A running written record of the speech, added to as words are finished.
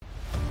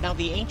Now,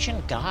 the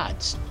ancient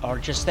gods are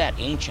just that,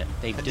 ancient.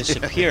 They've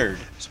disappeared.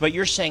 But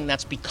you're saying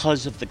that's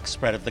because of the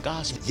spread of the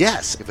gospel.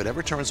 Yes, if it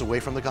ever turns away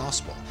from the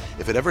gospel,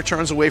 if it ever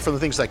turns away from the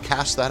things that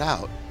cast that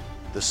out,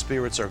 the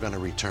spirits are going to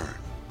return.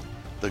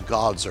 The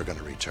gods are going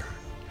to return.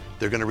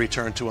 They're going to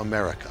return to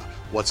America.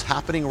 What's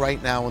happening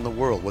right now in the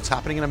world, what's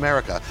happening in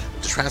America,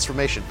 the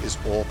transformation is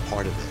all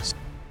part of this.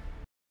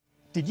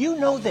 Did you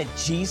know that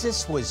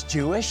Jesus was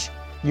Jewish?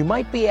 You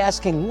might be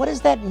asking, what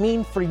does that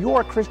mean for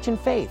your Christian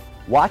faith?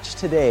 Watch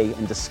today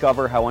and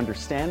discover how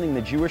understanding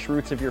the Jewish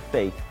roots of your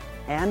faith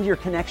and your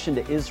connection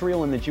to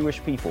Israel and the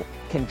Jewish people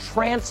Can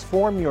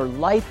transform your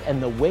life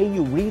and the way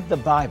you read the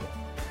Bible.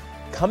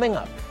 Coming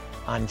up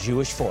on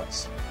Jewish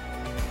Voice.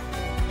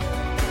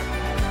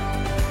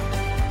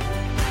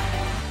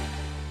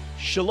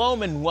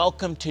 Shalom and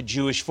welcome to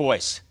Jewish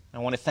Voice. I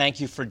want to thank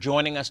you for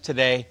joining us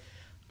today.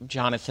 I'm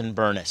Jonathan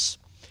Bernis.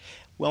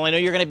 Well, I know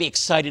you're going to be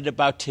excited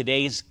about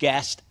today's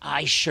guest.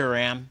 I sure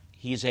am.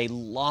 He's a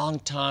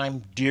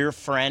longtime dear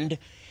friend,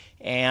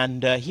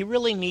 and he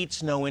really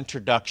needs no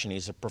introduction.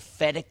 He's a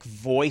prophetic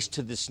voice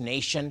to this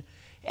nation,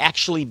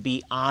 actually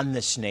beyond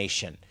this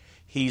nation.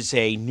 He's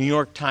a New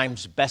York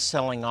Times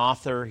best-selling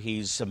author.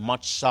 He's a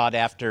much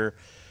sought-after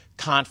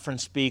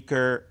conference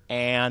speaker,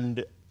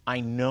 and I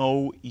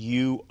know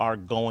you are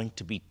going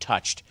to be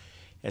touched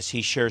as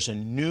he shares a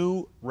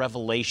new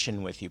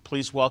revelation with you.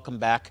 Please welcome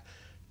back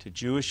to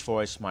Jewish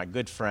Voice my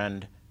good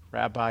friend,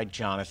 Rabbi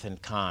Jonathan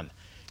Cahn.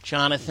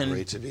 Jonathan,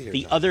 Great to be here, the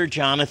Jonathan. other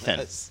Jonathan.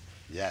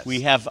 Yes.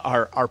 We have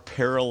our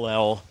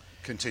parallel.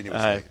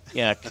 Continuously.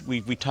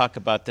 We talk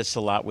about this a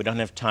lot. We don't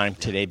have time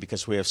today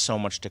because we have so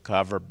much to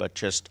cover, but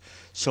just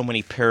so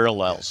many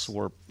parallels. Yes.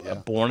 We're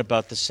born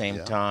about the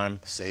same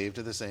time. Saved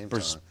at the same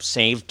time.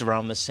 Saved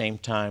around the same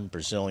time.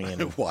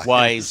 Brazilian Wives.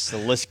 wives. The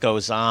list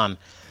goes on.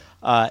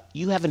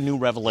 You have a new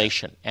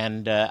revelation,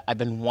 and I've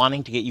been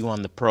wanting to get you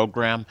on the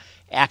program.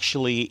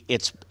 Actually,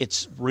 it's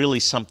really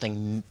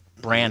something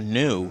brand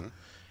new. Mm-hmm.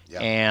 Yeah.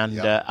 And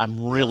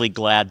I'm really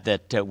glad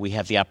that we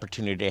have the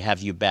opportunity to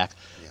have you back.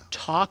 Yeah.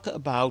 Talk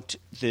about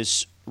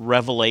this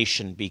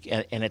revelation,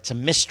 and it's a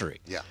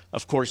mystery. Yeah.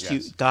 Of course,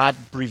 Yes. God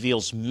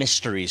reveals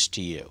mysteries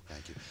to you.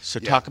 Thank you. So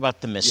talk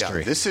about the mystery.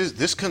 Yeah,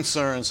 this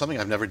concerns something.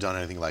 I've never done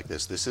anything like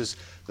this. This is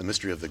the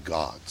mystery of the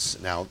gods.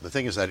 Now, the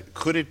thing is that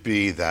could it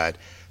be that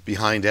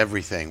behind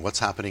everything, what's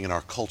happening in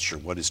our culture,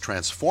 what is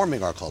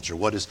transforming our culture,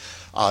 what is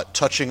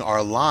touching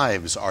our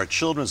lives, our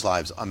children's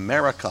lives,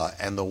 America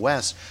and the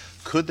West,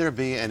 could there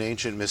be an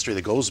ancient mystery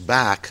that goes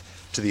back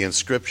to the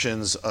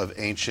inscriptions of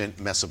ancient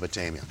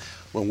Mesopotamia?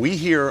 When we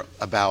hear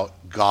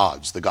about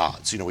gods, the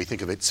gods, we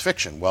think of it's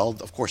fiction. Well,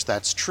 of course,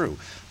 that's true.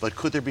 But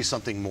could there be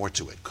something more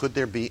to it? Could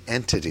there be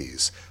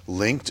entities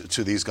linked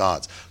to these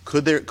gods?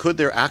 Could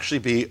there actually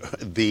be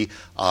the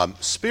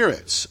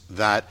spirits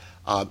that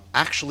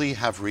actually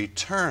have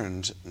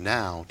returned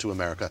now to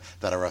America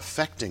that are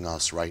affecting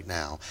us right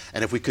now?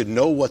 And if we could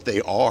know what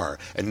they are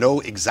and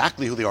know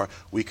exactly who they are,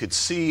 we could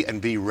see and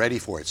be ready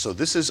for it. So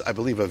this is, I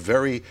believe, a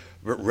very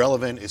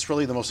relevant, it's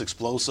really the most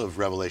explosive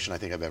revelation I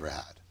think I've ever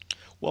had.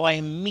 Well, I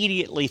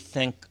immediately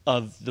think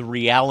of the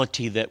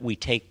reality that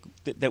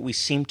we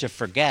seem to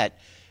forget,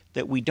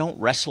 that we don't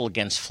wrestle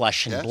against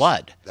flesh and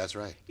blood. That's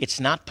right. It's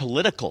not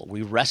political.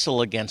 We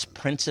wrestle against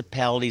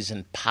principalities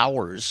and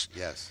powers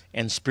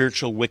and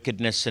spiritual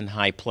wickedness in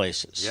high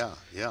places.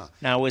 Yeah.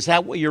 Now, is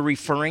that what you're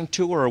referring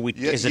to, or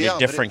is it a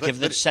different?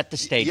 Set the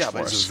stage for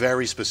but us. It's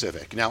very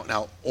specific.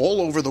 Now,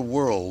 all over the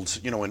world,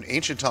 in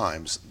ancient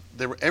times,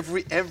 there were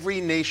every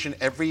nation,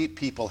 every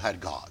people had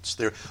gods.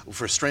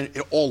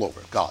 All over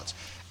gods.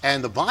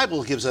 And the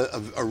Bible gives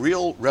a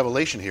real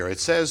revelation here.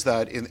 It says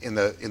that in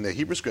the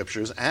Hebrew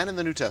Scriptures and in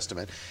the New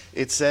Testament,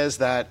 it says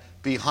that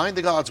behind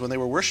the gods, when they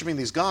were worshiping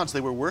these gods,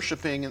 they were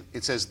worshiping,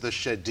 it says, the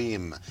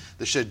Shedim.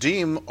 The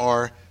Shedim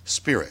are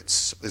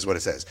spirits, is what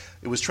it says.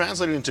 It was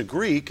translated into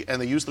Greek, and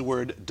they use the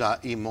word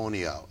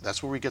daimonia.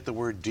 That's where we get the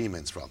word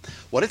demons from.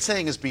 What it's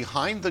saying is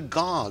behind the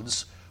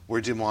gods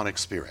were demonic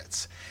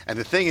spirits. And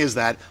the thing is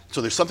that, so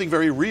there's something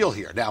very real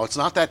here. Now, it's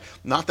not that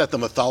the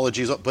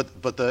mythology is,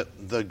 but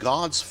the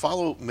gods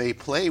may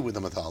play with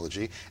the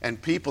mythology, and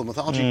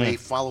mythology may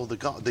follow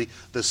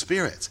the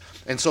spirits.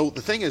 And so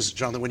the thing is,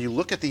 Jonathan, when you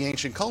look at the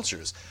ancient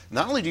cultures,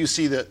 not only do you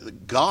see the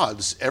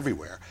gods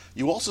everywhere,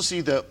 you also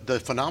see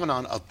the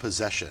phenomenon of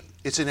possession.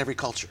 It's in every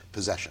culture,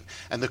 possession.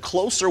 And the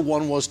closer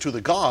one was to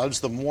the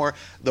gods, the more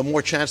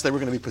chance they were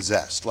going to be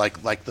possessed,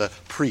 like the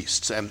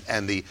priests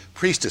and the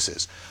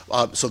priestesses.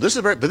 So this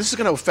is but this is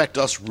going to affect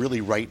us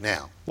really right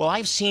now. Well,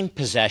 I've seen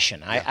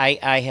possession. Yeah.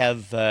 I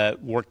have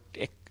worked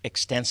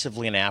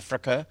extensively in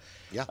Africa,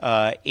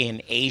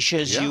 in Asia,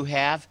 as you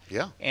have,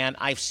 and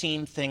I've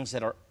seen things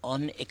that are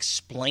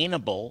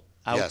unexplainable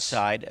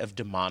outside of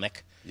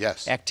demonic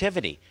Yes.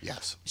 activity.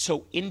 Yes.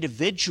 So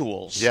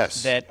individuals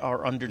Yes. that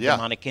are under Yeah.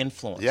 demonic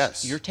influence,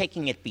 Yes. you're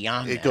taking it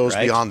beyond that, It goes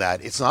right? beyond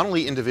that. It's not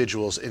only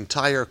individuals,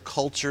 entire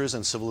cultures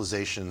and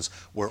civilizations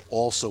were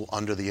also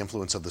under the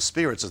influence of the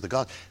spirits of the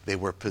god. They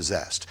were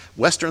possessed.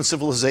 Western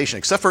civilization,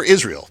 except for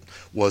Israel,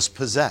 was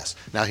possessed.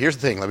 Now here's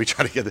the thing, let me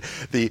try to get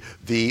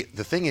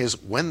the thing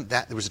is when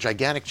there was a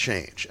gigantic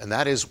change, and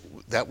that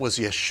was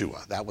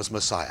Yeshua, that was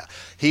Messiah.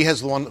 He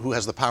is the one who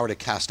has the power to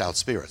cast out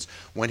spirits.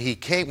 When he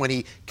came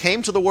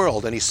to the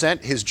world and he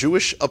sent his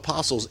Jewish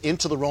apostles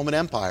into the Roman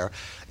Empire,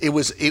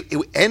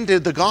 it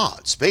ended the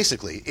gods,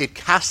 basically. It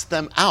cast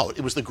them out.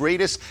 It was the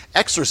greatest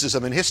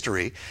exorcism in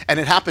history, and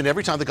it happened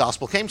every time the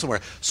gospel came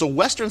somewhere. So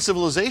Western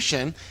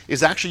civilization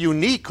is actually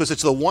unique because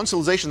it's the one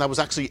civilization that was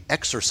actually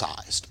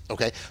exorcised,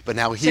 okay? But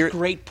now here... That's a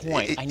great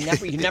point.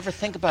 You never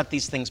think about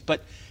these things,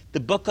 but the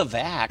book of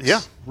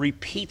Acts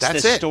repeats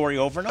this story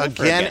over and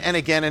over again. And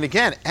again and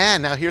again.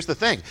 And now here's the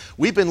thing.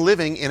 We've been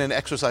living in an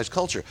exorcised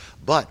culture.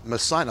 But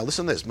Messiah, now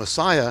listen to this.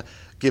 Messiah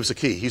gives a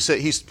key. He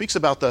speaks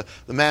about the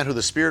man who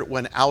the spirit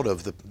went out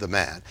of the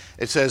man.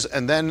 It says,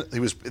 and then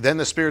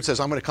the spirit says,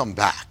 I'm going to come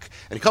back.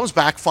 And he comes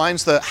back,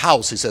 finds the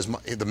house, he says,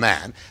 the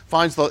man,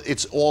 finds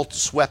it's all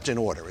swept in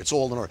order. It's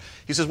all in order.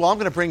 He says, well, I'm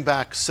going to bring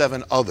back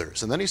 7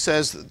 others. And then he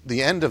says,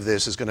 the end of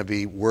this is going to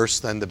be worse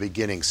than the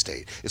beginning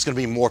state. It's going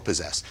to be more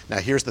possessed. Now,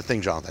 here's the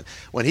thing, Jonathan.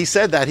 When he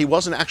said that, he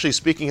wasn't actually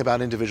speaking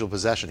about individual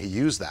possession. He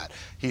used that.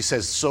 He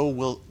says, so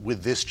will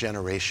with this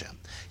generation.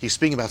 He's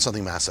speaking about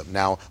something massive.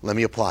 Now, let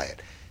me apply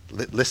it.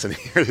 Listen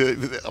here,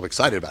 I'm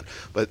excited about it.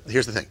 But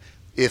here's the thing.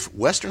 If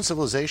Western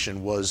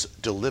civilization was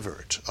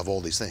delivered of all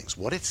these things,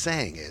 what it's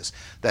saying is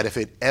that if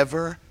it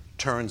ever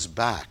turns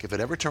back, if it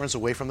ever turns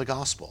away from the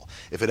gospel,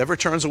 if it ever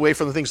turns away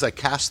from the things that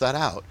cast that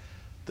out,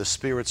 the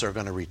spirits are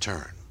going to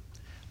return.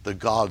 The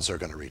gods are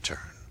going to return.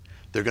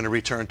 They're going to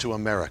return to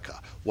America.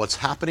 What's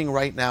happening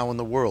right now in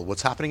the world,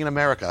 what's happening in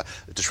America,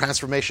 the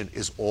transformation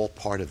is all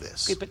part of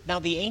this. Okay, but now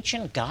the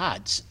ancient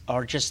gods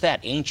are just that,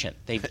 ancient.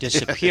 They've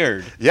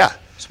disappeared. Yeah.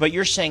 But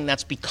you're saying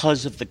that's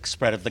because of the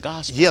spread of the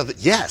gospel. Yeah,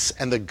 yes,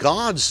 and the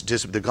gods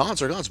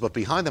are gods, but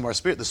behind them are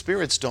spirits. The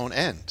spirits don't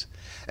end.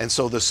 And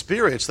so the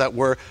spirits that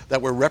were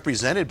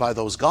represented by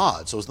those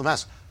gods, those the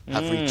mass,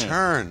 have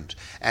returned,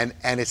 and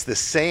it's the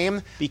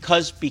same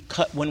because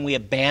when we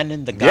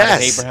abandoned the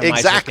God of Abraham,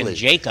 Isaac, and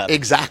Jacob,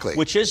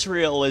 which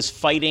Israel is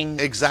fighting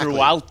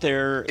throughout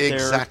their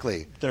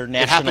national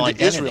it happened identity.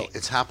 To Israel.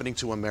 It's happening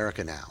to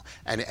America now,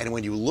 and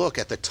when you look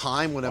at the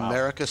time when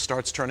America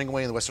starts turning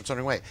away and the West starts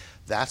turning away,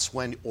 that's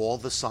when all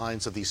the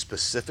signs of these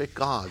specific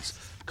gods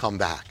come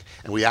back,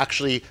 and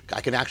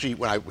I can actually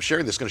when I'm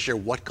sharing this, going to share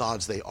what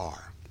gods they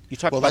are. You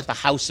talk about the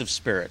house of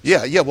spirits.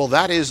 Yeah. Well,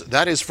 that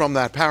is from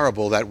that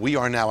parable that we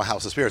are now a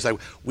house of spirits.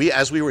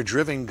 As we were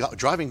driving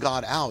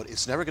God out,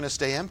 it's never going to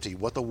stay empty.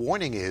 What the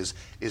warning is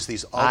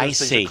these other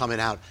things are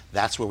coming out.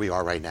 That's where we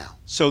are right now.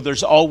 So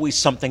there's always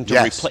something to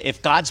replace.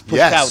 If God's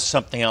pushed out,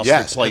 something else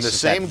replaces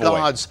that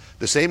void.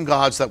 The same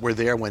gods that were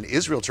there when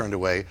Israel turned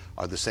away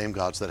are the same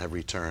gods that have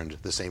returned,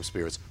 the same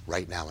spirits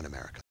right now in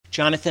America.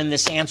 Jonathan,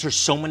 this answers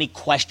so many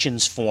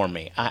questions for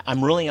me.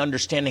 I'm really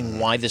understanding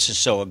why this is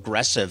so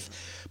aggressive.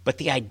 But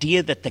the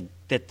idea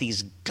that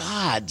these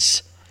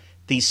gods,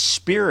 these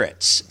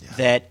spirits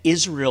that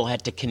Israel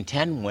had to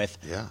contend with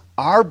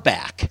are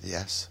back.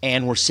 Yes.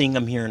 And we're seeing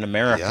them here in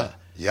America.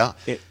 Yeah.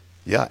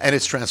 And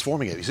it's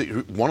transforming it. You see,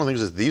 one of the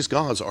things is these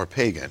gods are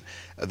pagan.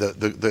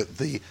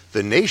 The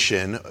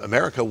nation,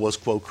 America, was,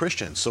 quote,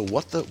 Christian. So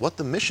what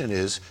the mission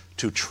is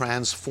to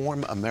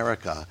transform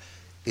America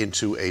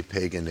into a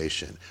pagan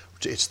nation.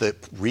 It's the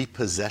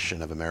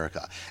repossession of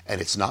America. And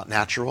it's not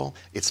natural,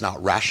 it's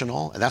not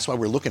rational, and that's why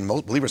we're looking,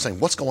 most believers saying,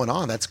 what's going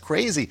on? That's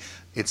crazy.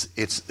 It's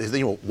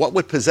what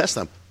would possess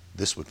them?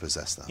 This would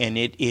possess them. And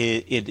it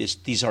is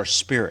these are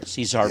spirits.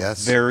 These are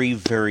very,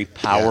 very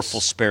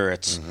powerful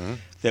spirits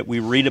that we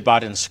read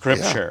about in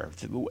Scripture.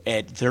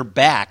 Yeah. They're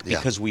back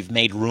because we've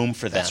made room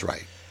for them. That's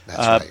right.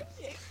 That's right.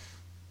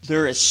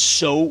 There is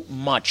so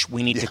much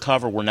we need to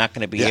cover. We're not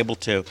going to be able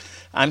to.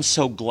 I'm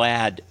so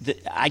glad that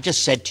I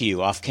just said to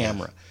you off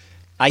camera,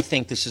 I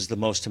think this is the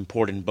most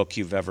important book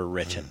you've ever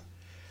written,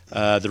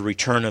 The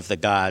Return of the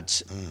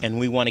Gods, and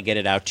we want to get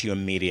it out to you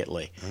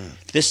immediately.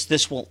 This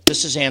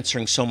is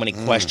answering so many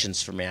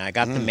questions for me. I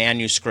got the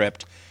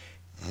manuscript.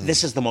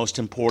 This is the most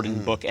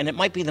important book, and it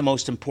might be the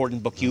most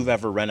important book you've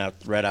ever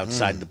read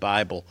outside the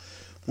Bible.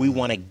 We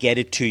want to get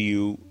it to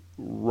you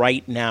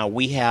right now.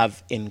 We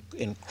have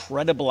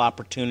incredible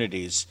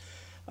opportunities.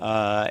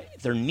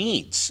 Their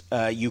needs,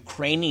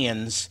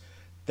 Ukrainians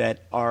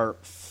that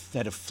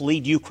have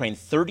fled Ukraine,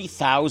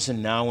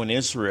 30,000 now in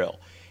Israel,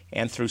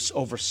 and through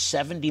over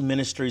 70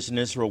 ministries in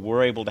Israel,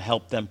 we're able to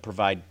help them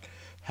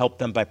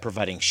by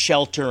providing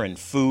shelter and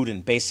food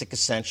and basic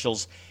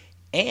essentials,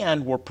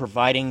 and we're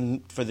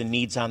providing for the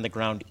needs on the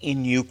ground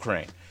in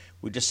Ukraine.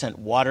 We just sent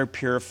water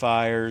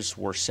purifiers.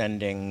 We're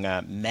sending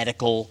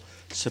medical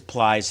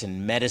supplies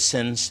and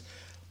medicines.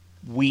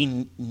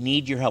 We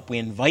need your help. We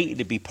invite you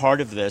to be part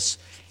of this,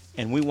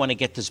 and we want to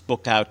get this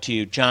book out to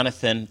you.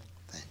 Jonathan,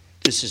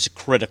 this is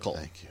critical.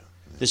 Thank you.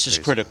 This is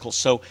critical.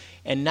 So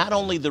And not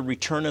only the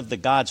Return of the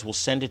Gods, we'll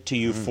send it to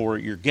you for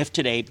your gift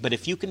today, but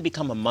if you can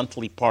become a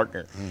monthly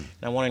partner, and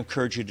I want to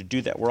encourage you to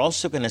do that, we're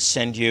also going to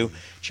send you,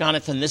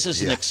 Jonathan, this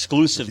is an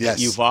exclusive that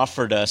you've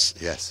offered us,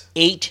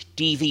 8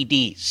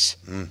 DVDs.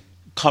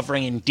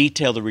 Covering in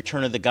detail the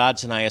Return of the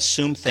Gods, and I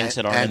assume things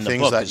that are in the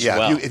book as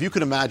well. If you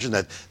could imagine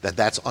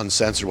that's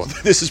uncensored, well,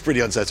 this is pretty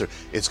uncensored.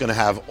 It's going to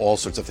have all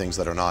sorts of things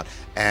that are not,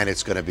 and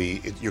it's going to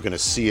be, you're going to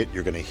see it,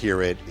 you're going to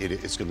hear it,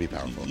 it's going to be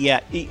powerful.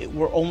 Yeah,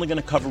 we're only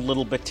going to cover a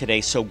little bit today,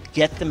 so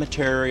get the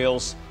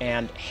materials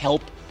and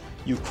help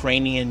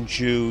Ukrainian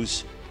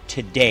Jews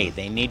today.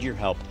 They need your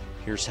help.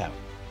 Here's how.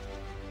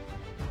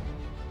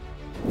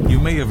 You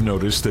may have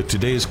noticed that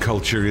today's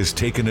culture has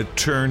taken a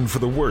turn for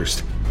the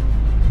worst.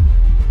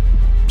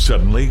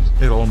 Suddenly,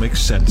 it all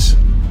makes sense.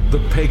 The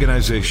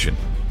paganization,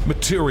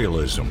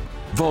 materialism,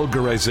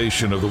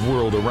 vulgarization of the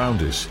world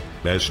around us.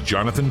 As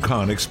Jonathan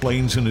Cahn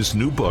explains in his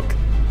new book,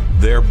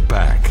 they're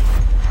back.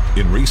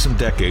 In recent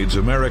decades,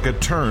 America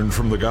turned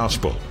from the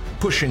gospel,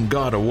 pushing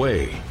God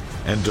away,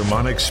 and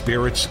demonic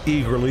spirits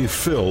eagerly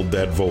filled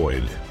that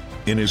void.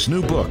 In his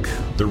new book,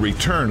 The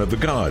Return of the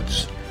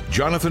Gods,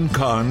 Jonathan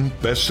Cahn,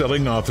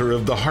 best-selling author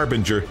of The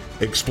Harbinger,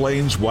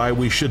 explains why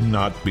we should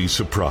not be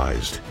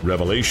surprised.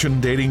 Revelation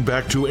dating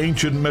back to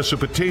ancient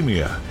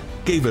Mesopotamia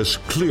gave us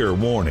clear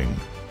warning.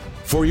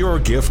 For your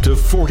gift of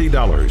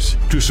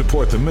 $40 to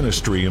support the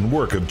ministry and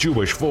work of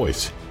Jewish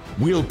Voice,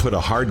 we'll put a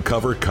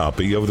hardcover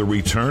copy of The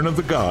Return of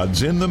the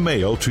Gods in the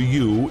mail to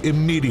you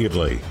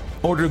immediately.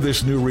 Order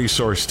this new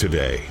resource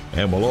today,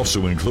 and we'll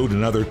also include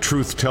another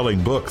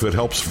truth-telling book that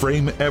helps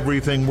frame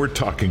everything we're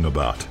talking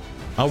about.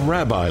 A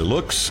Rabbi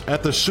Looks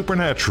at the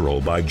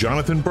Supernatural by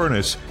Jonathan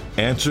Bernis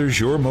answers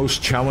your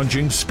most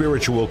challenging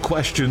spiritual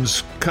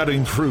questions,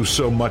 cutting through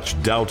so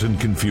much doubt and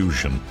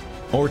confusion.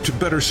 Or to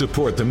better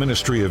support the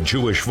ministry of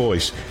Jewish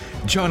Voice,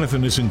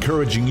 Jonathan is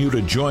encouraging you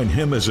to join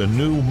him as a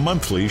new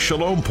monthly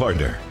Shalom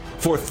partner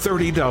for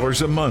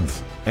 $30 a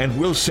month. And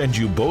we'll send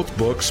you both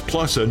books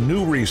plus a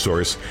new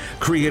resource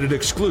created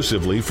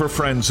exclusively for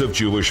friends of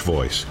Jewish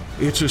Voice.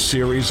 It's a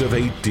series of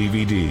 8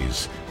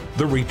 DVDs.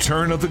 The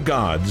Return of the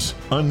Gods,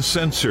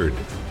 Uncensored.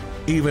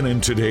 Even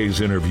in today's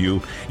interview,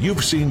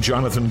 you've seen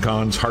Jonathan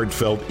Cahn's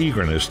heartfelt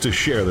eagerness to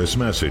share this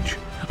message.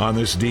 On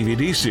this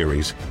DVD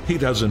series, he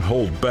doesn't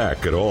hold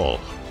back at all.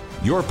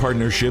 Your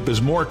partnership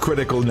is more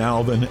critical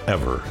now than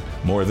ever.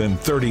 More than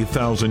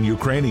 30,000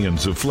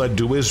 Ukrainians have fled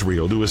to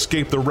Israel to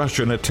escape the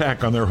Russian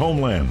attack on their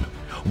homeland.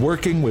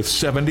 Working with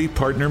 70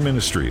 partner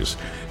ministries,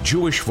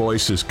 Jewish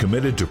Voice is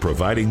committed to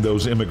providing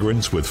those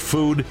immigrants with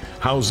food,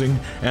 housing,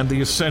 and the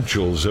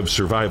essentials of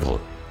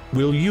survival.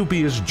 Will you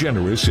be as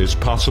generous as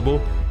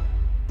possible?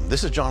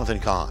 This is Jonathan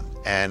Cahn,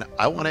 and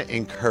I want to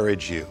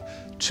encourage you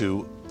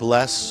to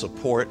bless,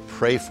 support,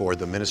 pray for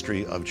the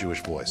ministry of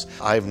Jewish Voice.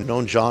 I've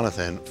known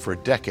Jonathan for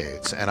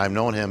decades, and I've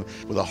known him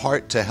with a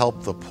heart to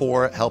help the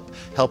poor, help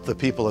the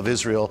people of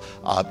Israel,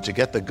 to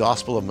get the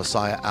gospel of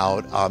Messiah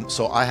out.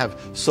 So I have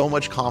so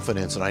much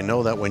confidence, and I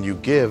know that when you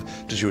give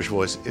to Jewish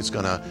Voice, it's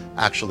going to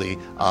actually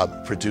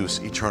produce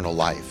eternal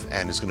life,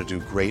 and it's going to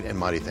do great and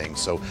mighty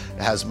things. So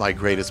it has my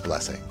greatest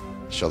blessing.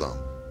 Shalom.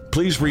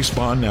 Please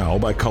respond now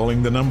by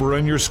calling the number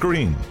on your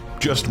screen.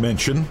 Just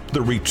mention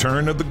The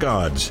Return of the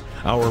Gods.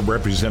 Our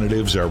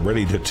representatives are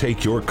ready to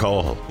take your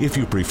call. If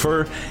you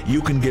prefer,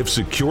 you can give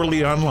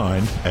securely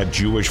online at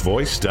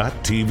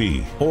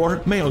jewishvoice.tv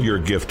or mail your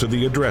gift to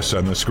the address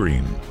on the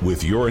screen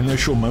with your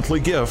initial monthly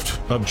gift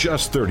of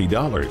just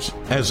 $30.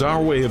 As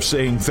our way of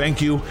saying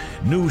thank you,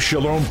 new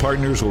Shalom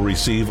partners will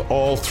receive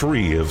all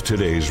 3 of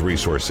today's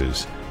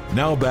resources.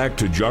 Now back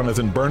to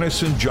Jonathan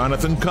Bernis and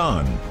Jonathan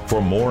Cahn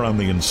for more on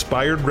the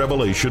inspired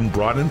revelation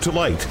brought into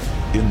light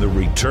in The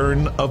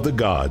Return of the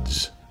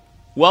Gods.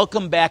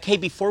 Welcome back. Hey,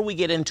 before we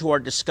get into our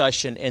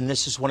discussion, and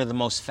this is one of the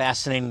most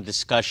fascinating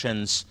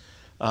discussions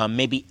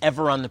maybe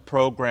ever on the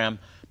program,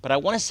 but I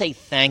want to say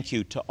thank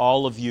you to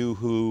all of you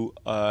who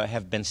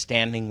have been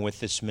standing with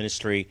this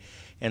ministry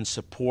and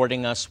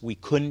supporting us. We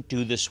couldn't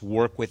do this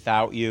work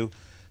without you.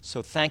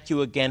 So thank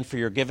you again for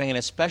your giving, and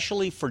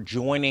especially for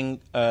joining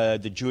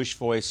the Jewish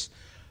Voice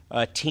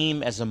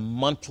team as a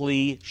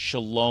monthly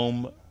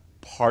Shalom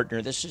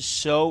partner. This is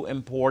so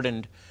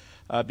important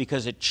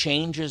because it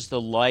changes the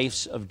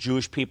lives of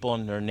Jewish people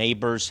and their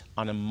neighbors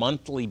on a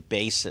monthly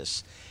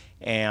basis,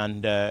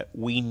 and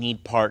we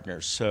need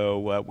partners.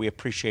 So we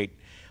appreciate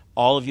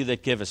all of you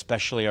that give,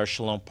 especially our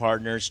Shalom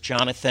partners.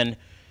 Jonathan,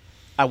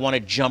 I want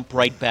to jump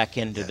right back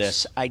into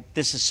this.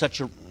 This is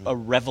such a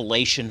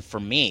revelation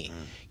for me,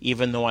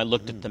 even though I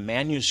looked at the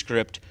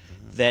manuscript,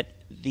 that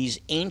these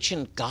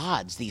ancient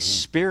gods, these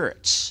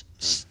spirits,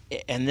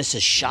 and this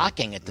is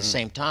shocking at the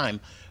same time,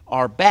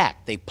 are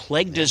back. They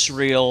plagued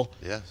Israel.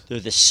 They're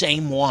the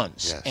same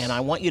ones. And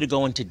I want you to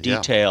go into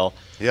detail.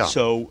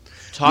 So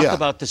talk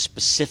about the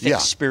specific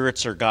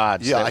spirits or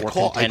gods that we're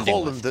contending I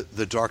call with. them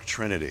the Dark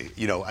Trinity.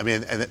 You know, I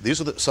mean, and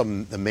these are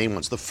some of the main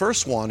ones. The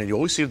first one, and you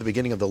always see at the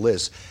beginning of the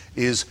list,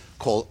 is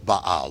called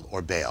Baal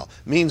or Baal,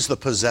 means the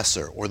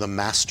possessor or the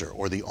master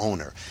or the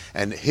owner.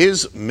 And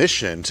his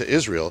mission to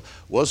Israel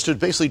was to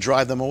basically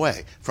drive them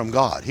away from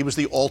God. He was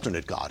the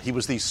alternate God. He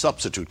was the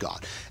substitute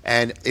God.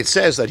 And it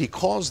says that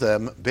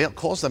Baal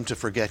caused them to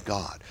forget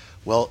God.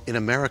 Well, in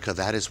America,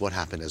 that is what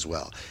happened as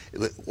well.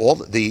 At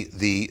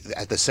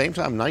the same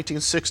time,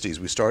 1960s,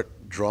 we start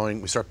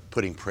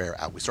putting prayer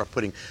out. We start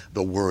putting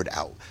the word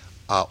out.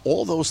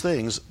 All those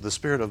things, the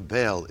spirit of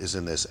Baal is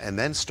in this. And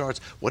then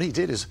what he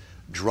did is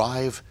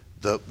drive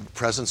the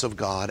presence of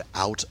God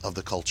out of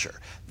the culture.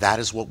 That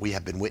is what we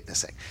have been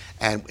witnessing.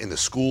 And in the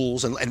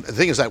schools, and the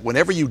thing is that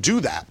whenever you do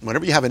that,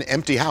 whenever you have an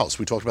empty house,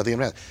 we talked about the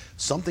empty house,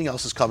 something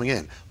else is coming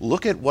in.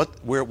 Look at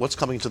what's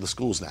coming to the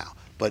schools now.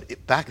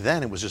 But back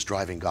then, it was just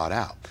driving God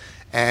out.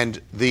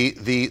 And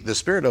the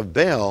spirit of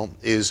Baal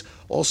is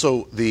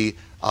also it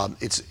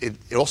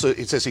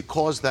says he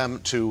caused them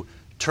to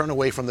turn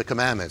away from the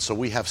commandments. So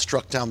we have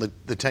struck down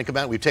the Ten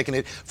Commandments. We've taken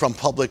it from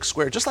public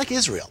square, just like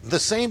Israel. The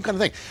same kind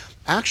of thing.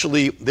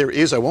 Actually, there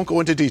is, I won't go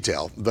into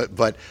detail,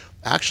 but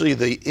actually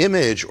the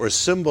image or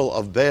symbol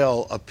of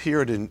Baal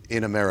appeared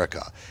in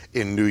America,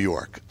 in New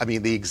York. I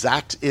mean, the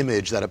exact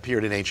image that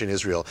appeared in ancient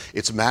Israel.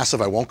 It's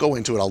massive. I won't go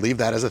into it. I'll leave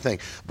that as a thing.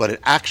 But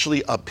it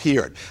actually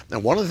appeared.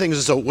 And one of the things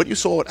is, so what you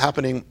saw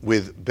happening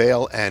with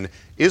Baal and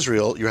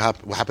Israel,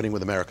 happening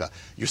with America.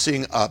 You're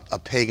seeing a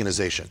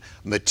paganization,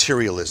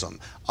 materialism,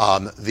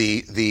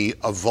 the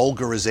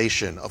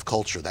vulgarization of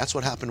culture. That's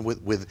what happened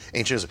with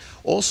ancient Israel.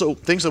 Also,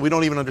 things that we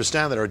don't even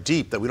understand that are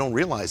deep, that we don't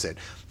realize it.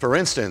 For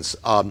instance,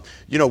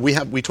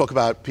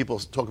 people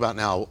talk about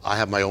now, I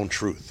have my own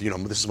truth.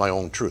 This is my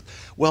own truth.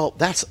 Well,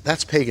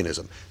 that's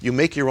paganism. You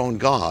make your own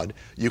God.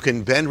 You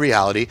can bend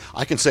reality.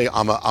 I can say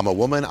I'm a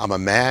woman, I'm a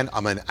man,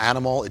 I'm an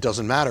animal. It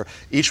doesn't matter.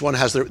 Each one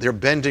has they're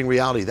bending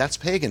reality. That's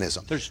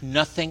paganism. There's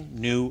nothing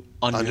new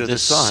under the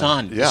sun.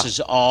 sun. Yeah. This is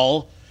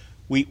all,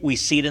 we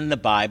see it in the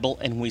Bible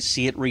and we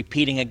see it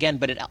repeating again,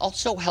 but it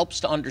also helps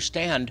to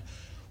understand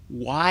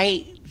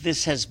why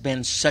this has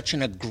been such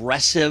an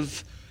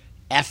aggressive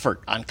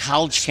effort on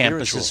college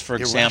campuses, for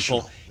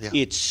example. Yeah.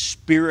 It's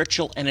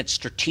spiritual and it's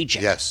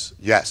strategic. Yes.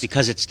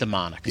 Because it's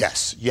demonic.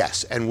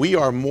 Yes. And we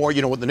are more,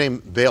 what the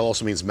name Baal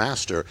also means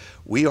master,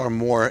 we are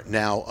more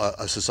now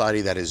a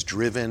society that is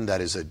driven,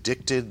 that is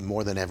addicted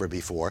more than ever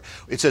before.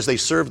 It says they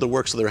serve the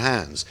works of their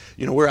hands.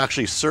 We're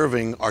actually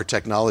serving our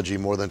technology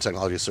more than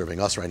technology is serving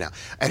us right now.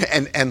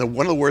 And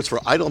one of the words for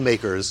idol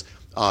makers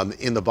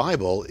in the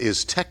Bible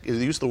is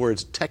use the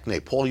words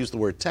techne. Paul used the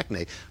word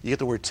techne. You get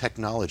the word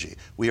technology.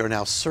 We are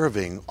now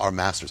serving our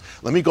masters.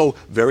 Let me go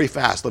very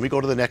fast. Let me go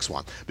to the next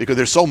one because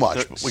there's so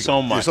much. There's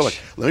so much.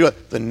 Let me go.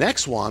 The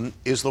next one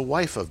is the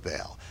wife of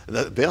Baal.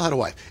 Baal had a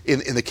wife.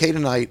 In the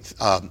Canaanite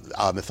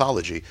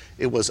mythology,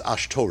 it was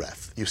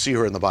Ashtoreth. You see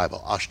her in the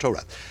Bible,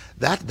 Ashtoreth.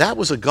 That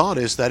was a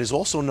goddess that is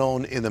also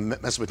known in the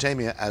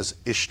Mesopotamia as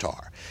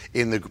Ishtar.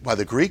 By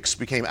the Greeks,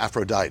 became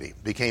Aphrodite,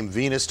 became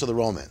Venus to the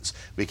Romans,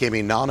 became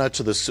Inanna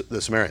to the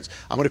Sumerians.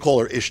 I'm going to call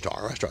her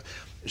Ishtar.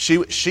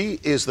 She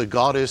is the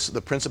goddess,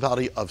 the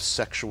principality of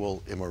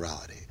sexual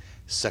immorality,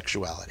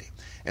 sexuality.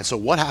 And so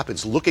what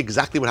happens? Look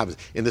exactly what happens.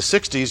 In the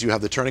 60s, you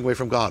have the turning away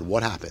from God.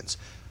 What happens?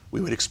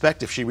 We would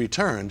expect if she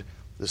returned,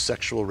 the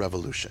sexual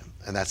revolution.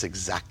 And that's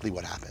exactly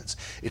what happens.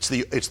 It's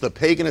the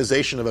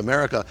paganization of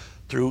America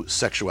through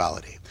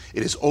sexuality.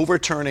 It is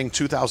overturning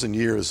 2,000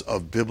 years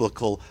of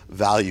biblical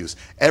values.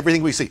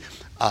 Everything we see.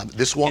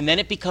 This one. And then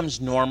it becomes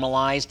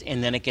normalized,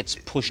 and then it gets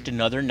pushed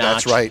another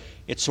notch. That's right.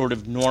 It sort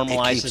of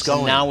normalizes, it keeps going.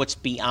 And now it's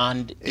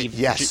beyond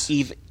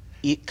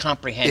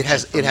comprehension.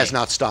 It has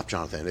not stopped,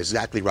 Jonathan.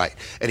 Exactly right.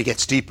 And it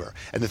gets deeper.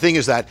 And the thing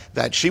is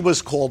that she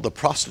was called the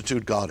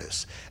prostitute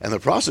goddess. And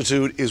the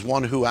prostitute is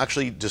one who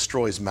actually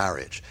destroys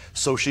marriage.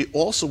 So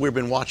we've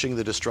been watching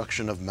the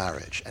destruction of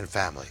marriage and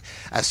family.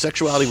 As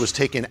sexuality was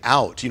taken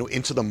out,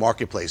 into the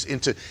marketplace,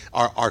 into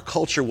our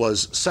culture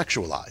was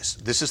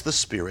sexualized. This is the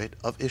spirit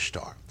of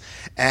Ishtar.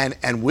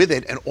 And with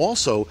it, and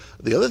also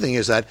the other thing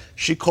is that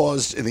she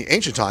caused, in the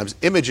ancient times,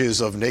 images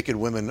of naked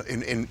women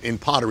in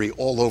pottery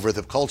all over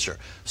the culture.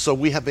 So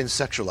we have been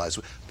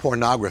sexualized.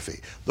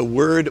 Pornography. The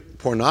word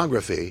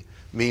pornography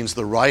means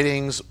the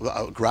writings,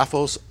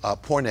 graphos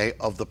porne,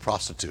 of the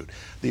prostitute.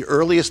 The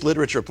earliest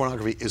literature of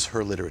pornography is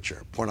her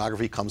literature.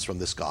 Pornography comes from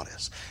this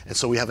goddess. And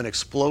so we have an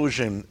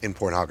explosion in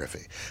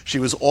pornography. She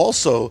was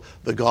also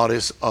the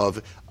goddess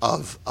of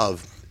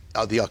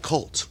the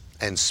occult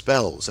and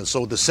spells. And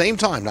so at the same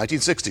time,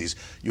 1960s,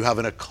 you have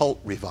an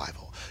occult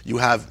revival. You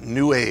have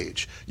New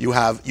Age. You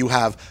have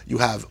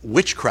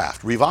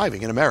witchcraft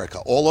reviving in America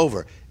all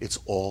over. It's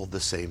all the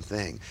same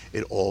thing.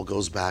 It all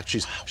goes back.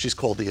 She's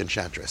called the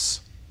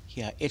Enchantress.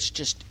 Yeah,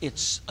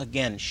 it's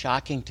again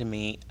shocking to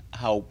me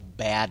how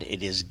bad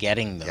it is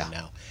getting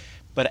now.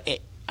 But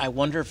I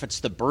wonder if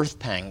it's the birth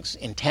pangs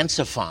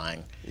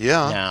intensifying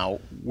now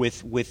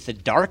with the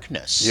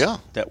darkness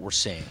that we're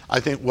seeing.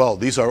 I think,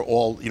 these are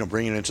all,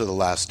 bringing it into the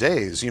last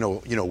days.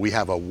 We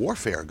have a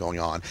warfare going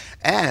on.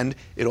 And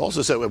it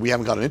also said, we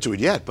haven't gotten into it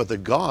yet, but the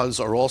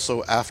gods are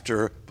also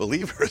after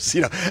believers,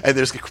 and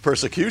there's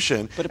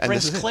persecution. But it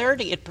brings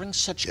clarity. It brings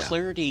such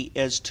clarity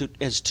as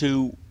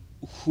to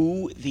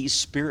who these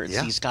spirits,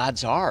 Yeah. these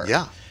gods are.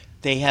 Yeah.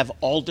 They have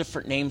all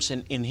different names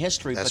in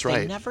history, That's but right.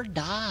 they never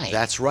die.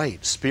 That's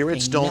right.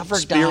 Spirits They don't. never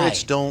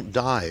Spirits die. don't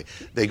die.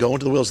 They go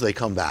into the wheels. They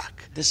come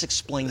back. This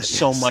explains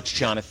so much,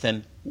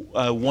 Jonathan.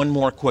 One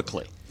more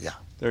quickly. Yeah.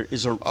 There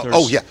is a.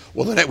 Oh yeah.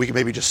 Well, then we can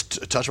maybe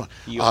just touch on.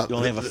 You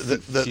only have a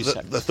few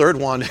seconds. The third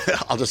one,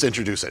 I'll just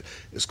introduce it,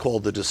 is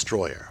called the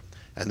Destroyer,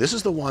 and this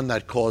is the one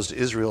that caused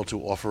Israel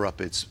to offer up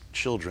its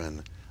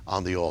children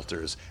on the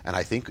altars. And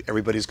I think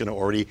everybody's going to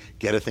already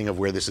get a thing of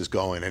where this is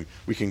going, and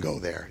we can go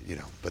there,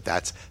 But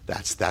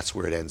that's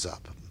where it ends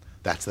up.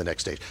 That's the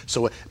next stage.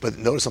 So, but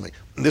notice something.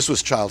 This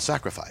was child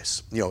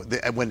sacrifice. Now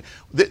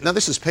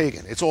this is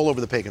pagan. It's all over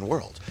the pagan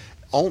world.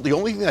 The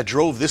only thing that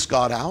drove this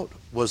God out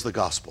was the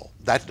gospel.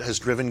 That has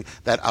driven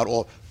that out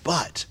all.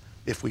 But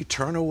if we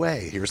turn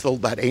away, here's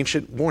that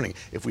ancient warning.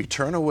 If we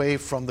turn away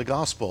from the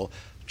gospel,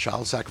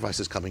 child sacrifice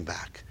is coming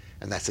back.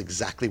 And that's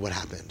exactly what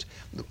happened.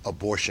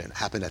 Abortion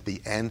happened at the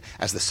end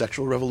as the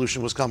sexual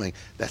revolution was coming.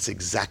 That's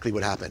exactly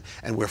what happened.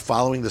 And we're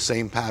following the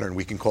same pattern.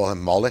 We can call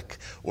him Moloch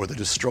or the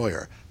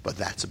Destroyer, but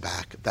that's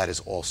back. That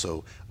is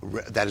also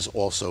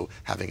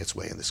having its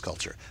way in this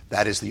culture.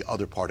 That is the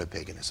other part of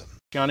paganism.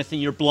 Jonathan,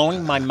 you're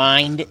blowing my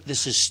mind.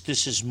 This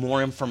is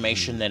more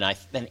information than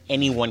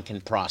anyone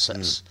can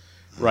process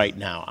right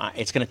now.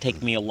 It's going to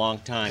take me a long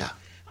time. Yeah.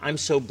 I'm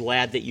so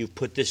glad that you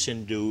put this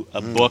into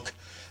a book,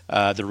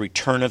 The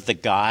Return of the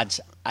Gods.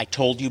 I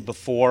told you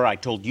before, I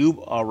told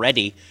you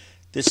already,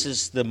 this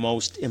is the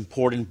most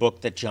important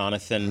book that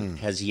Jonathan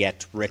has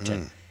yet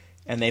written.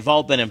 And they've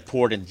all been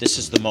important. This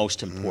is the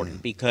most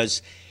important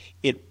because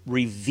it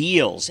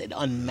reveals, it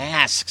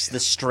unmasks the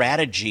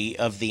strategy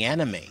of the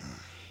enemy.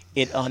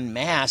 It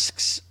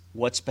unmasks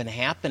what's been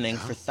happening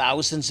for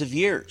thousands of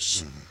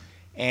years.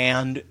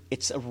 And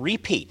it's a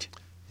repeat.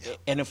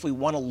 And if we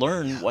want to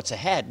learn what's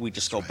ahead, we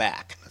just go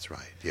back. That's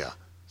right, yeah.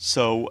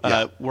 So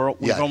we're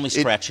only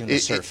scratching the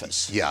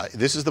surface.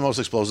 This is the most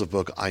explosive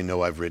book I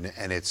know I've written,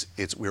 and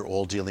we're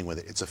all dealing with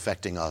it. It's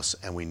affecting us,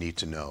 and we need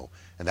to know,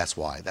 and that's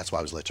why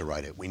I was led to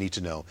write it. We need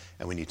to know,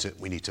 and we need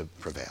to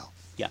prevail.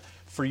 Yeah.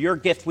 For your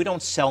gift, we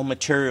don't sell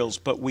materials,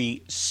 but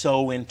we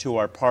sow into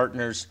our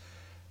partners.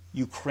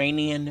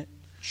 Ukrainian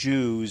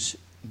Jews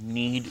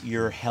need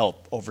your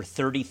help. Over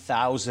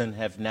 30,000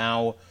 have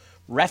now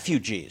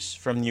refugees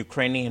from the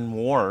Ukrainian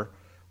war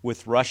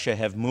with Russia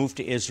have moved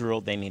to Israel.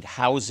 They need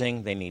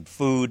housing, they need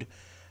food,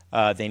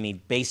 they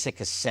need basic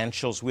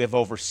essentials. We have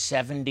over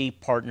 70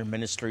 partner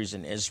ministries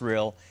in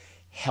Israel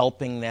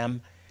helping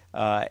them,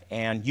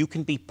 and you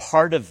can be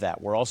part of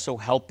that. We're also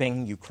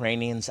helping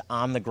Ukrainians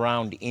on the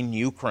ground in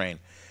Ukraine.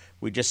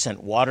 We just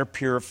sent water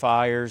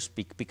purifiers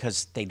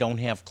because they don't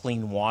have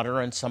clean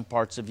water in some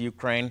parts of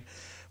Ukraine.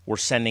 We're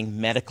sending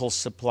medical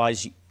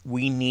supplies.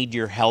 We need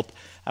your help.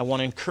 I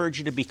want to encourage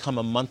you to become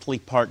a monthly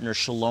partner,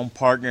 Shalom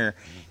Partner.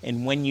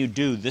 And when you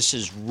do, this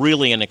is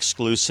really an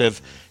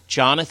exclusive.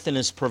 Jonathan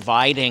is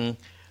providing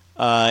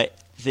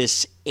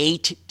this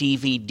 8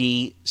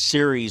 DVD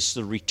series,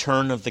 The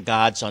Return of the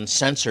Gods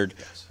Uncensored,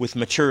 with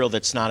material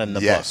that's not in the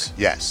book.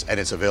 Yes, and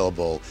it's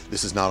available.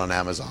 This is not on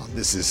Amazon.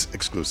 This is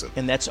exclusive.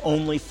 And that's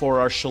only for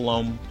our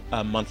Shalom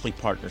monthly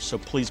partners. So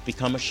please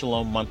become a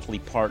Shalom monthly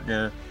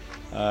partner.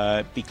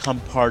 Become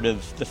part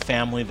of the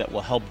family that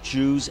will help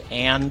Jews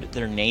and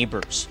their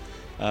neighbors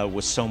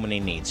with so many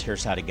needs.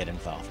 Here's how to get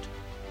involved.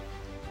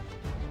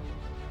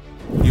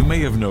 You may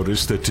have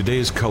noticed that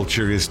today's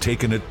culture has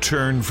taken a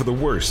turn for the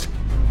worst.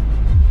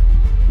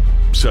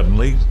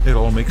 Suddenly, it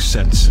all makes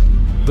sense.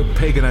 The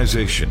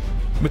paganization,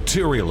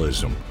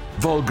 materialism,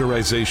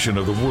 vulgarization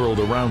of the world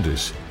around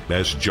us,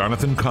 as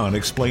Jonathan Cahn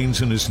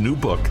explains in his new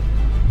book,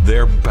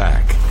 They're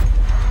Back.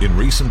 In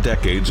recent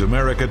decades,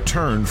 America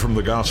turned from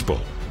the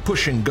gospel,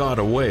 pushing God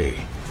away,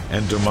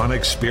 and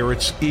demonic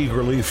spirits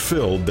eagerly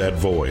filled that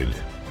void.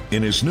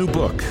 In his new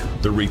book,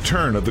 The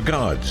Return of the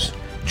Gods,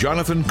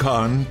 Jonathan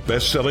Cahn,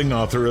 best-selling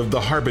author of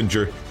The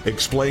Harbinger,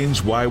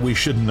 explains why we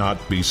should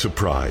not be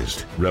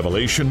surprised.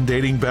 Revelation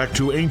dating back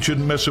to ancient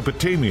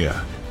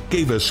Mesopotamia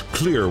gave us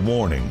clear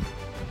warning.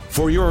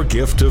 For your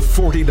gift of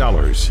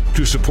 $40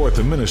 to support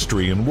the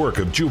ministry and work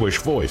of Jewish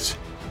Voice,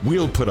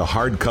 we'll put a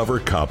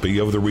hardcover copy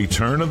of The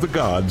Return of the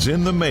Gods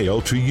in the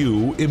mail to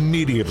you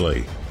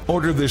immediately.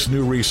 Order this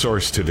new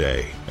resource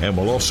today, and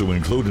we'll also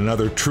include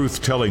another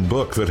truth-telling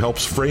book that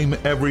helps frame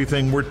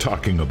everything we're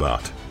talking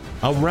about.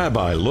 A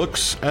Rabbi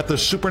Looks at the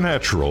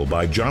Supernatural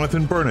by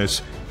Jonathan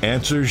Bernis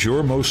answers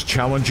your most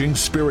challenging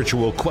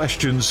spiritual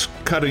questions,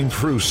 cutting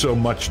through so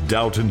much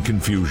doubt and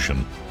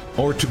confusion.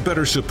 Or to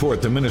better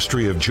support the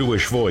ministry of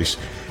Jewish Voice,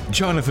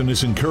 Jonathan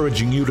is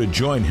encouraging you to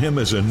join him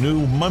as a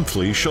new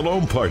monthly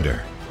Shalom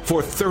partner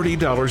for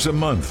 $30 a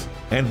month.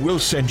 And we'll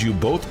send you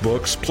both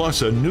books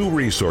plus a new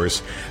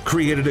resource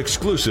created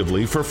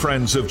exclusively for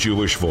friends of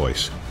Jewish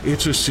Voice.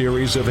 It's a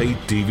series of 8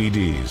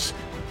 DVDs.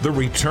 The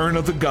Return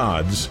of the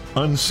Gods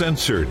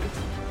Uncensored.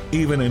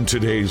 Even in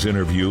today's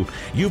interview,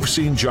 you've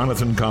seen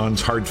Jonathan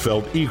Cahn's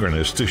heartfelt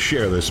eagerness to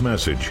share this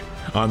message.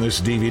 On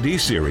this DVD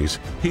series,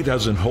 he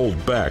doesn't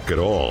hold back at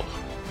all.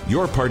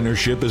 Your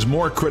partnership is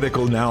more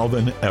critical now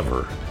than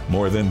ever.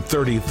 More than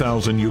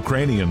 30,000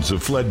 Ukrainians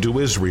have fled to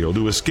Israel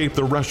to escape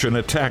the Russian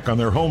attack on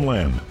their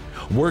homeland.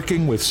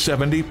 Working with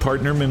 70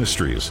 partner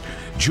ministries,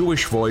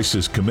 Jewish Voice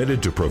is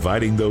committed to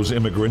providing those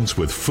immigrants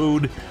with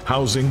food,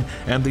 housing,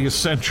 and the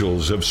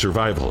essentials of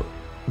survival.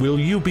 Will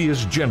you be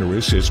as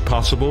generous as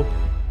possible?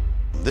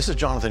 This is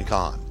Jonathan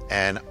Cahn,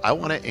 and I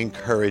want to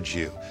encourage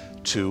you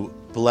to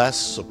bless,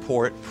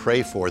 support,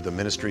 pray for the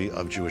ministry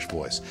of Jewish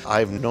Voice.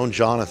 I've known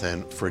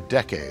Jonathan for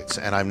decades,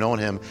 and I've known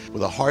him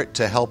with a heart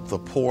to help the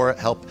poor,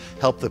 help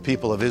the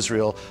people of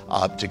Israel,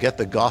 to get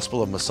the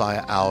gospel of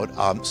Messiah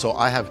out. So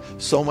I have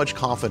so much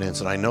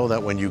confidence, and I know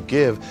that when you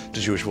give to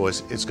Jewish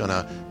Voice, it's going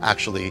to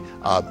actually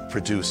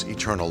produce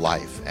eternal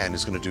life, and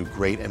it's going to do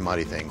great and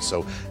mighty things.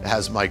 So it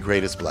has my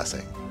greatest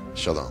blessing.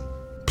 Shalom.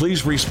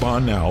 Please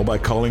respond now by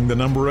calling the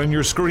number on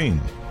your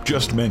screen.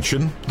 Just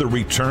mention the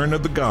return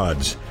of the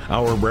gods.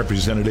 Our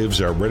representatives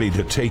are ready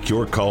to take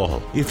your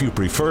call. If you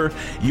prefer,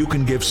 you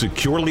can give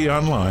securely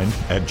online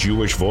at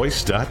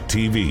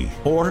jewishvoice.tv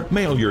or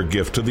mail your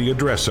gift to the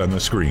address on the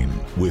screen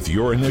with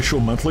your initial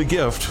monthly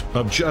gift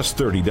of just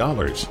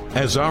 $30.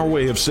 As our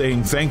way of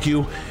saying thank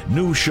you,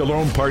 new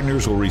Shalom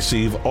partners will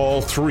receive all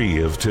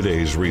 3 of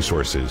today's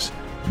resources.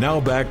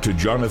 Now back to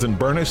Jonathan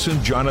Burness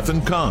and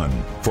Jonathan Cahn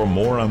for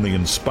more on the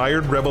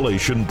inspired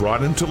revelation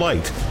brought into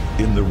light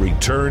in the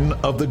return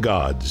of the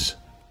gods.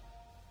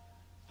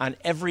 On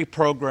every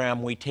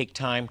program, we take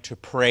time to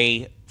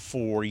pray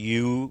for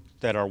you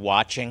that are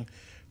watching,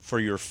 for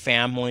your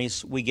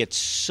families. We get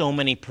so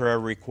many prayer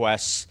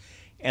requests,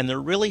 and they're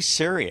really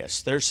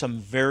serious. There's some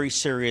very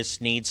serious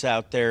needs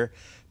out there,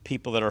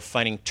 people that are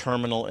fighting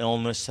terminal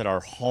illness, that are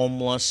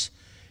homeless.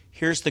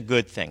 Here's the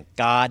good thing.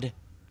 God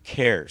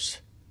cares,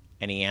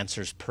 and he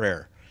answers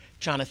prayer.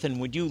 Jonathan,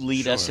 would you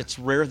lead us? It's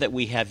rare that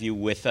we have you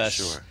with us.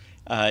 Sure.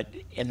 And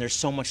there's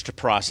so much to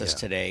process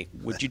today.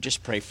 Would you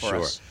just pray for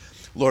us?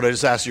 Lord, I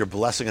just ask your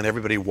blessing on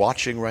everybody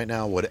watching right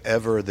now,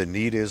 whatever the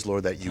need is,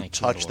 Lord, that you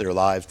touch their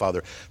lives,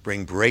 Father.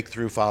 Bring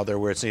breakthrough, Father,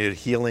 where it's needed,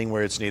 healing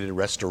where it's needed,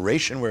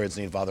 restoration where it's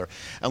needed, Father.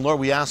 And Lord,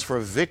 we ask for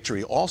a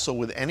victory also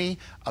with any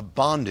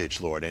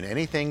bondage, Lord, and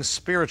anything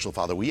spiritual,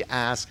 Father. We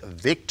ask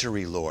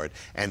victory, Lord,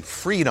 and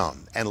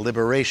freedom and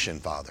liberation,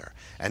 Father,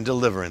 and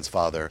deliverance,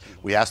 Father.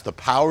 We ask the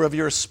power of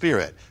your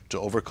Spirit to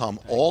overcome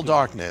all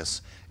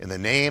darkness in the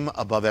name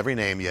above every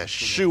name,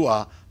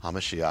 Yeshua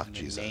HaMashiach,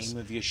 Jesus. In the name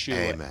of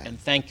Yeshua. Amen. And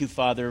thank you,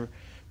 Father,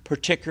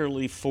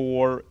 particularly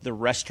for the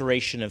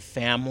restoration of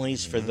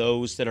families, for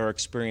those that are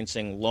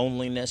experiencing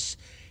loneliness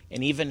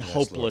and even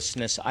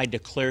hopelessness. Lord. I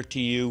declare to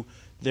you,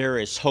 there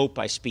is hope.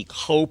 I speak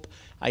hope.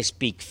 I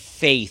speak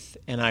faith.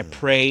 And I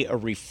pray a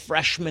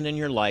refreshment in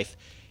your life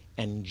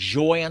and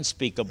joy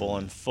unspeakable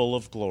and full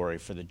of glory.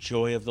 For the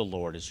joy of the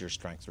Lord is your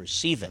strength.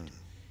 Receive it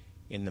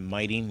in the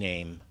mighty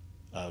name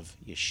of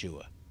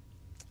Yeshua.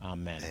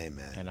 Amen.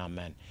 Amen. And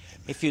amen.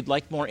 If you'd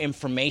like more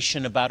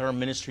information about our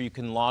ministry, you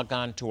can log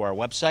on to our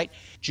website,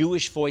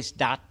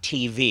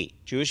 jewishvoice.tv,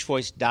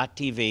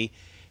 jewishvoice.tv,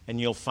 and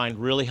you'll find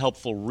really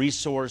helpful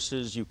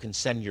resources. You can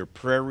send your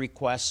prayer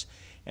requests,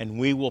 and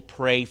we will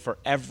pray for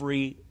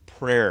every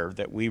prayer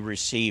that we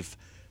receive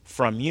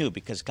from you,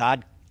 because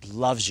God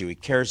loves you. He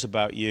cares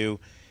about you,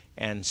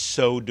 and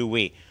so do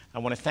we. I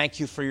want to thank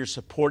you for your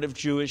support of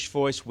Jewish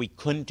Voice. We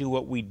couldn't do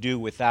what we do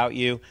without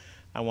you.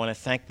 I want to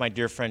thank my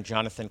dear friend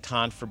Jonathan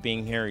Cahn for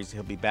being here.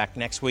 He'll be back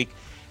next week.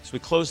 As we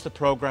close the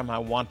program, I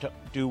want to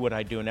do what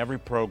I do in every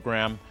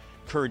program,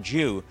 encourage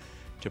you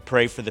to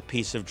pray for the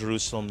peace of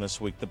Jerusalem this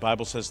week. The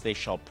Bible says they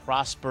shall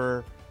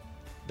prosper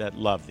that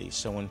love thee.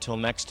 So until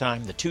next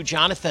time, the 2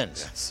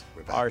 Jonathans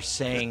are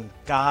saying,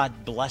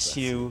 God bless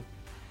you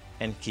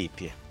and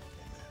keep you.